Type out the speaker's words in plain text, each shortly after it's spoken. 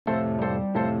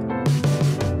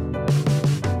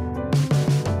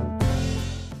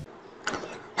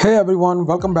Hey everyone,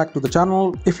 welcome back to the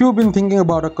channel. If you've been thinking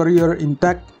about a career in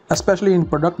tech, especially in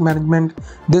product management,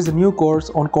 there's a new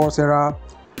course on Coursera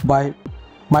by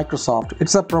Microsoft.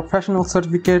 It's a professional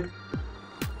certificate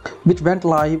which went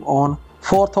live on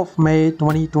 4th of May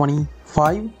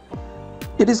 2025.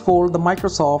 It is called the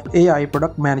Microsoft AI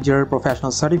Product Manager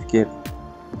Professional Certificate.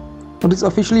 It is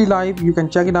officially live. You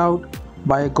can check it out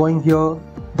by going here.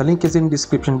 The link is in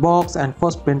description box and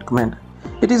first pinned comment.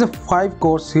 It is a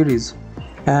 5-course series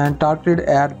and targeted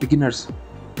at beginners.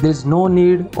 There is no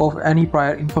need of any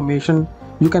prior information.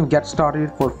 You can get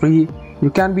started for free. You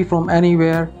can be from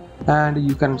anywhere and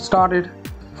you can start it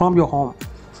from your home.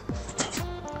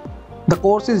 The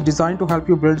course is designed to help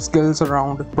you build skills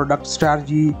around product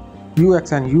strategy,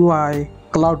 UX and UI,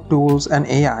 cloud tools and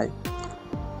AI.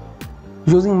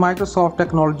 Using Microsoft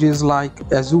technologies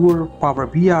like Azure, Power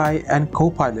BI and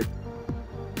Copilot.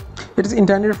 It is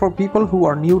intended for people who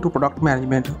are new to product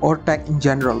management or tech in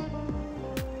general.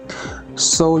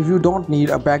 So you don't need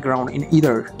a background in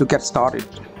either to get started.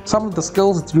 Some of the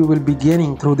skills that you will be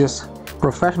gaining through this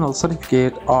professional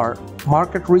certificate are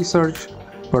market research,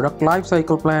 product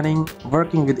lifecycle planning,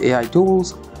 working with AI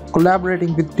tools,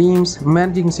 collaborating with teams,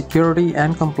 managing security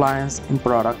and compliance in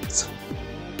products.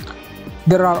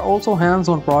 There are also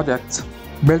hands-on projects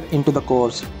built into the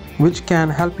course, which can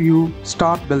help you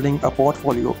start building a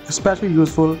portfolio, especially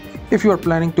useful if you are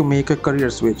planning to make a career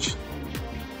switch.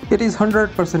 It is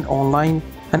 100% online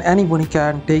and anyone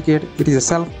can take it. It is a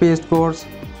self-paced course.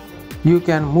 You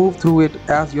can move through it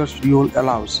as your schedule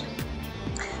allows.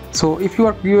 So if you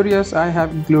are curious, I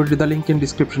have included the link in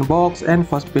description box and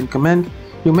first pinned comment.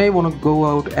 You may want to go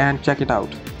out and check it out.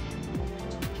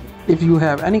 If you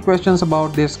have any questions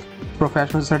about this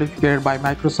professional certificate by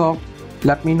Microsoft,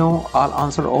 let me know. I'll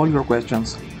answer all your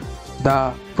questions.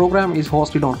 The program is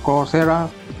hosted on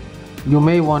Coursera. You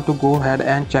may want to go ahead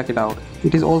and check it out.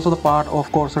 It is also the part of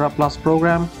Coursera Plus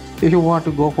program. If you want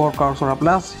to go for Coursera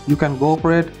Plus, you can go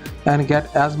for it and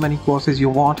get as many courses you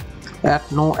want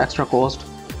at no extra cost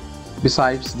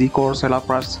besides the Coursera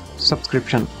Plus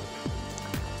subscription.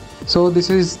 So this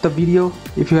is the video.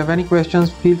 If you have any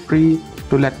questions, feel free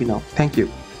to let me know. Thank you.